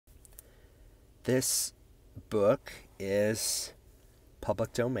This book is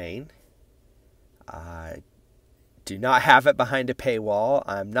public domain. I do not have it behind a paywall.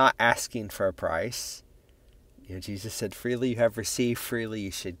 I'm not asking for a price. Jesus said, freely you have received, freely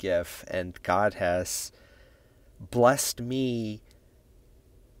you should give. And God has blessed me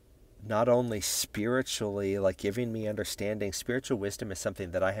not only spiritually, like giving me understanding. Spiritual wisdom is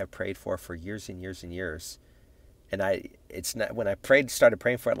something that I have prayed for years and years and years. And it's not, when I started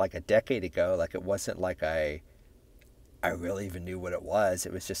praying for it like a decade ago, like it wasn't like I really even knew what it was.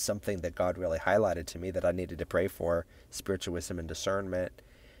 It was just something that God really highlighted to me that I needed to pray for, spiritual wisdom and discernment.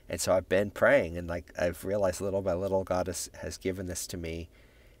 And so I've been praying, and like I've realized little by little God has given this to me.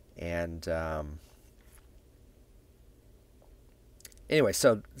 And anyway,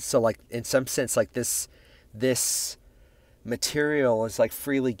 so like in some sense, like this material is like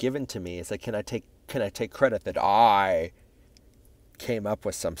freely given to me. It's like, can I take credit that I came up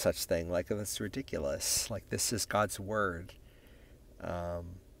with some such thing? Like, that's ridiculous. Like, this is God's word.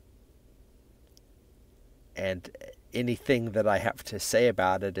 And anything that I have to say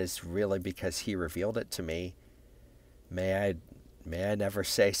about it is really because he revealed it to me. May I never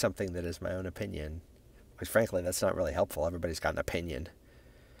say something that is my own opinion. Because frankly, that's not really helpful. Everybody's got an opinion.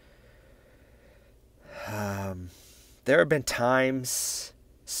 There have been times,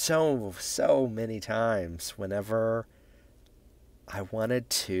 so many times, whenever I wanted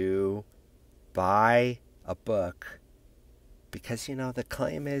to buy a book because, the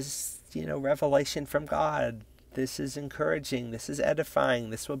claim is, revelation from God. This is encouraging. This is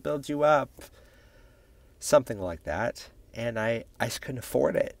edifying. This will build you up. Something like that. And I just couldn't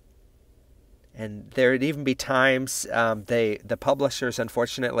afford it. And there would even be times the publishers,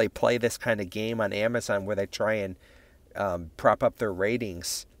 unfortunately, play this kind of game on Amazon where they try and prop up their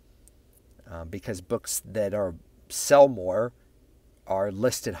ratings because books that sell more are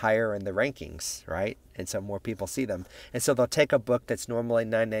listed higher in the rankings, right? And so more people see them. And so they'll take a book that's normally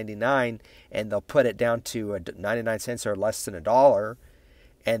 $9.99 and they'll put it down to 99 cents or less than $1,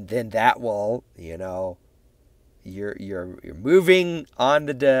 and then that will, you're moving on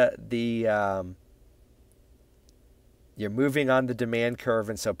you're moving on the demand curve,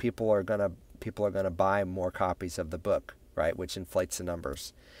 and so people are gonna buy more copies of the book, right? Which inflates the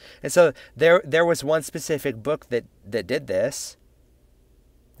numbers. And so there was one specific book that did this.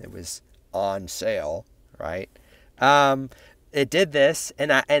 It was on sale, right? It did this,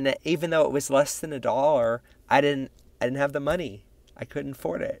 and even though it was less than $1, I didn't have the money. I couldn't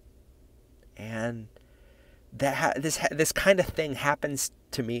afford it, and this kind of thing happens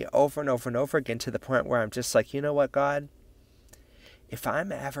to me over and over and over again, to the point where I'm just like, you know what, God? If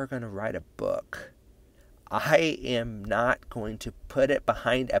I'm ever going to write a book, I am not going to put it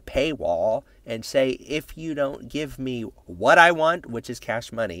behind a paywall and say, if you don't give me what I want, which is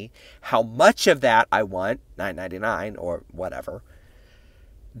cash money, how much of that I want, $9.99 or whatever,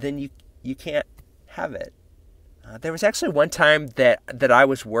 then you can't have it. There was actually one time that I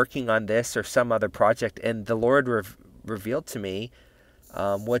was working on this or some other project, and the Lord revealed to me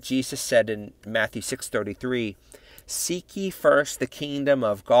what Jesus said in Matthew 6:33. Seek ye first the kingdom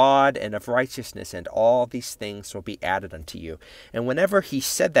of God and of righteousness, and all these things will be added unto you. And whenever he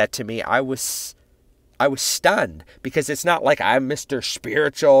said that to me, I was stunned, because it's not like I'm Mr.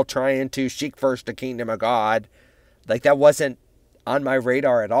 Spiritual trying to seek first the kingdom of God. Like, that wasn't on my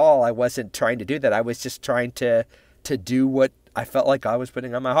radar at all. I wasn't trying to do that. I was just trying to do what I felt like God was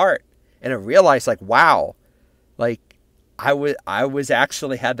putting on my heart. And I realized, like, wow, like, I was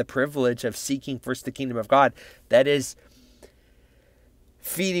actually had the privilege of seeking first the kingdom of God. That is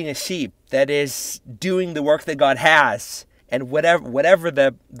feeding a sheep. That is doing the work that God has. And whatever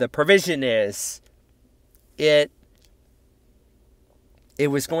the provision is, it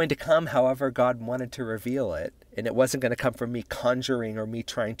was going to come however God wanted to reveal it. And it wasn't going to come from me conjuring or me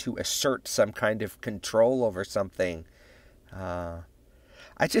trying to assert some kind of control over something. I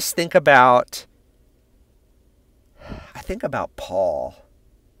think about Paul.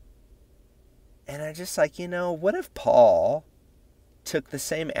 And I just like, what if Paul took the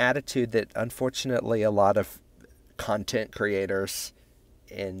same attitude that unfortunately a lot of content creators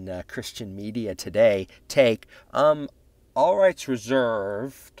in Christian media today take? All rights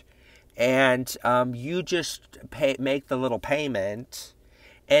reserved, and you just make the little payment,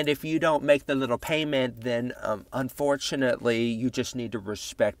 and if you don't make the little payment, then unfortunately you just need to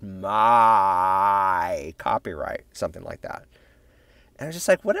respect my copyright, something like that. And I was just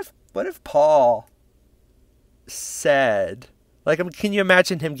like, what if Paul said, Like, I mean, can you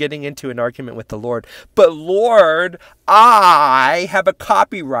imagine him getting into an argument with the Lord? But Lord, I have a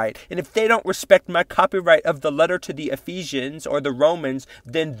copyright. And if they don't respect my copyright of the letter to the Ephesians or the Romans,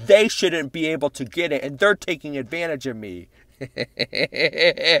 then they shouldn't be able to get it. And they're taking advantage of me. Can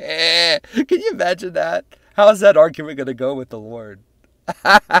you imagine that? How's that argument going to go with the Lord?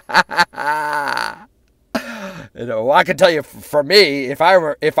 I can tell you, for me, if I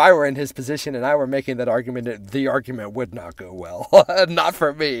were in his position and I were making that argument, the argument would not go well. Not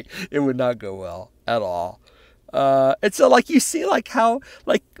for me. It would not go well at all. And so, like, you see, like, how,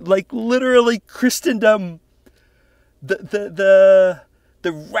 like literally Christendom, the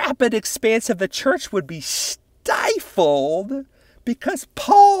rapid expanse of the church would be stifled because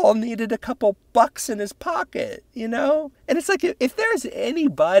Paul needed a couple bucks in his pocket, And it's like, if there's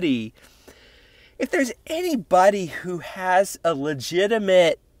anybody who has a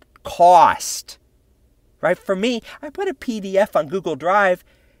legitimate cost, right? For me, I put a PDF on Google Drive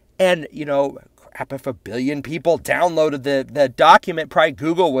and, crap, if 1 billion people downloaded the document, probably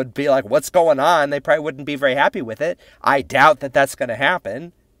Google would be like, what's going on? They probably wouldn't be very happy with it. I doubt that that's going to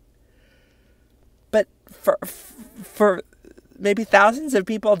happen. But for maybe thousands of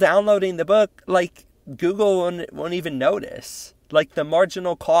people downloading the book, like, Google won't even notice. Like, the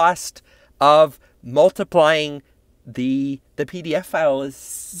marginal cost of multiplying the PDF file is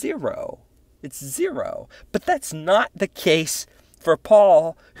zero. It's zero. But that's not the case for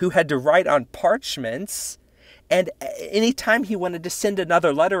Paul, who had to write on parchments, and anytime he wanted to send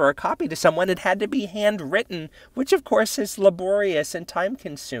another letter or a copy to someone, it had to be handwritten, which of course is laborious and time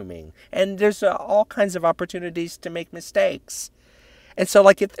consuming. And there's all kinds of opportunities to make mistakes. And so,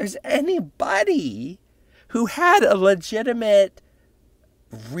 like, if there's anybody who had a legitimate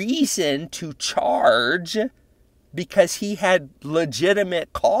reason to charge because he had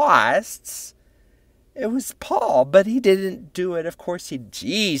legitimate costs, it was Paul. But he didn't do it. Of course,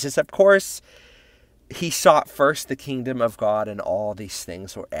 Jesus, of course, he sought first the kingdom of God, and all these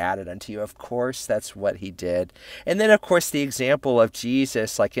things were added unto you. Of course, that's what he did. And then, of course, the example of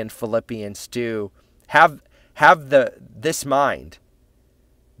Jesus, like in Philippians 2, have this mind.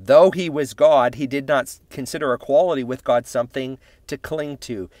 Though he was God, he did not consider equality with God something to cling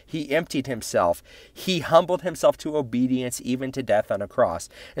to. He emptied himself. He humbled himself to obedience, even to death on a cross.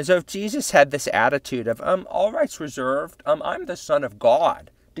 And so if Jesus had this attitude of, all rights reserved, I'm the Son of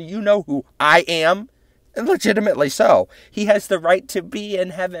God. Do you know who I am? And legitimately so. He has the right to be in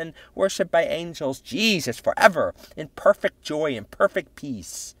heaven, worshipped by angels, Jesus, forever, in perfect joy and perfect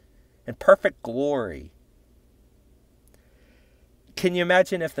peace and perfect glory. Can you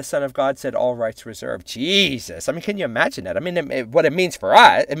imagine if the Son of God said, all rights reserved? Jesus. I mean, can you imagine that? I mean, what it means for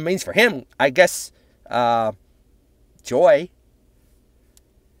us, it means for him, I guess, joy.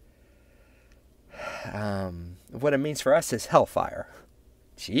 What it means for us is hellfire.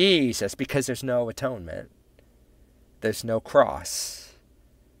 Jesus, because there's no atonement. There's no cross.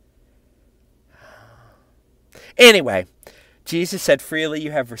 Anyway, Jesus said, freely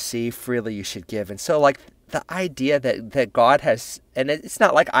you have received, freely you should give. And so, like, the idea that God has, and it's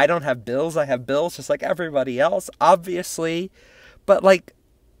not like I don't have bills, I have bills just like everybody else, obviously, but like,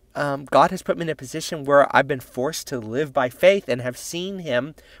 God has put me in a position where I've been forced to live by faith and have seen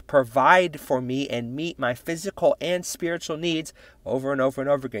him provide for me and meet my physical and spiritual needs over and over and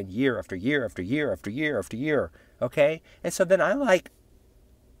over again, year after year after year after year after year, okay? And so then I'm like,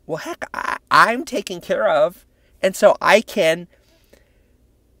 well, heck, I'm taken care of, and so I can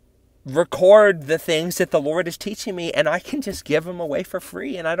record the things that the Lord is teaching me, and I can just give them away for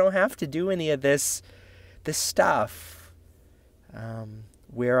free, and I don't have to do any of this stuff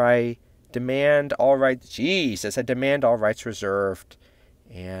where I demand all rights. Jesus, I demand all rights reserved,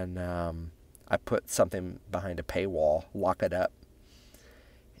 and I put something behind a paywall, lock it up.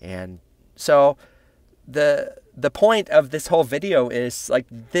 And so the point of this whole video is, like,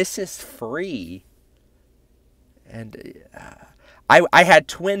 this is free. And I had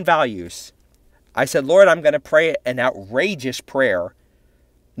twin values. I said, Lord, I'm going to pray an outrageous prayer.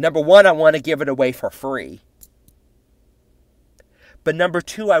 Number one, I want to give it away for free. But number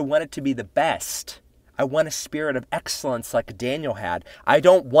two, I want it to be the best. I want a spirit of excellence like Daniel had. I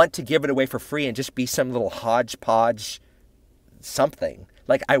don't want to give it away for free and just be some little hodgepodge something.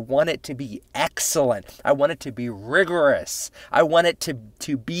 Like, I want it to be excellent. I want it to be rigorous. I want it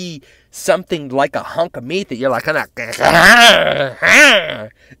to be something like a hunk of meat that you're like,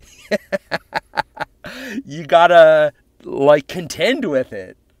 you gotta, like, contend with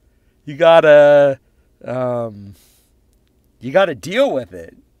it. You gotta deal with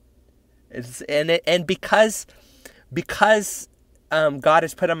it. And because God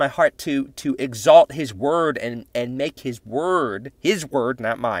has put on my heart to exalt His word and make His word,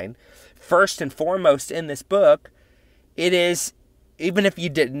 not mine, first and foremost in this book. It is, even if you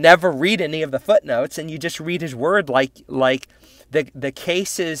did never read any of the footnotes and you just read His word, like the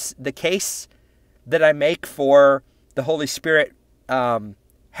case that I make for the Holy Spirit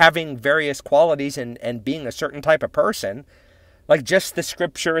having various qualities and being a certain type of person, like just the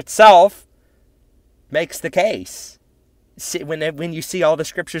Scripture itself makes the case. See, when you see all the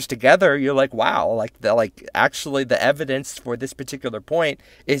Scriptures together, you're like, wow, actually the evidence for this particular point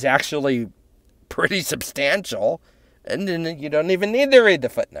is actually pretty substantial, and then you don't even need to read the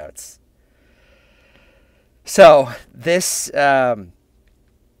footnotes. So this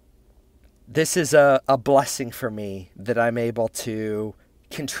is a blessing for me that I'm able to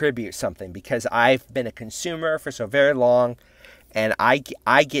contribute something, because I've been a consumer for so very long, and I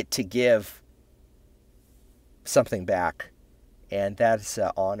get to give something back. And that's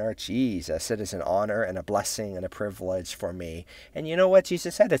an honor. Jesus, it is an honor and a blessing and a privilege for me. And you know what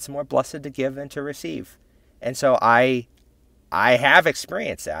Jesus said? It's more blessed to give than to receive. And so I have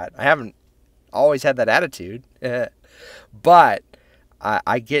experienced that. I haven't always had that attitude, but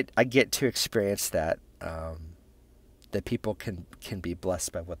I get to experience that, that people can be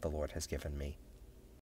blessed by what the Lord has given me.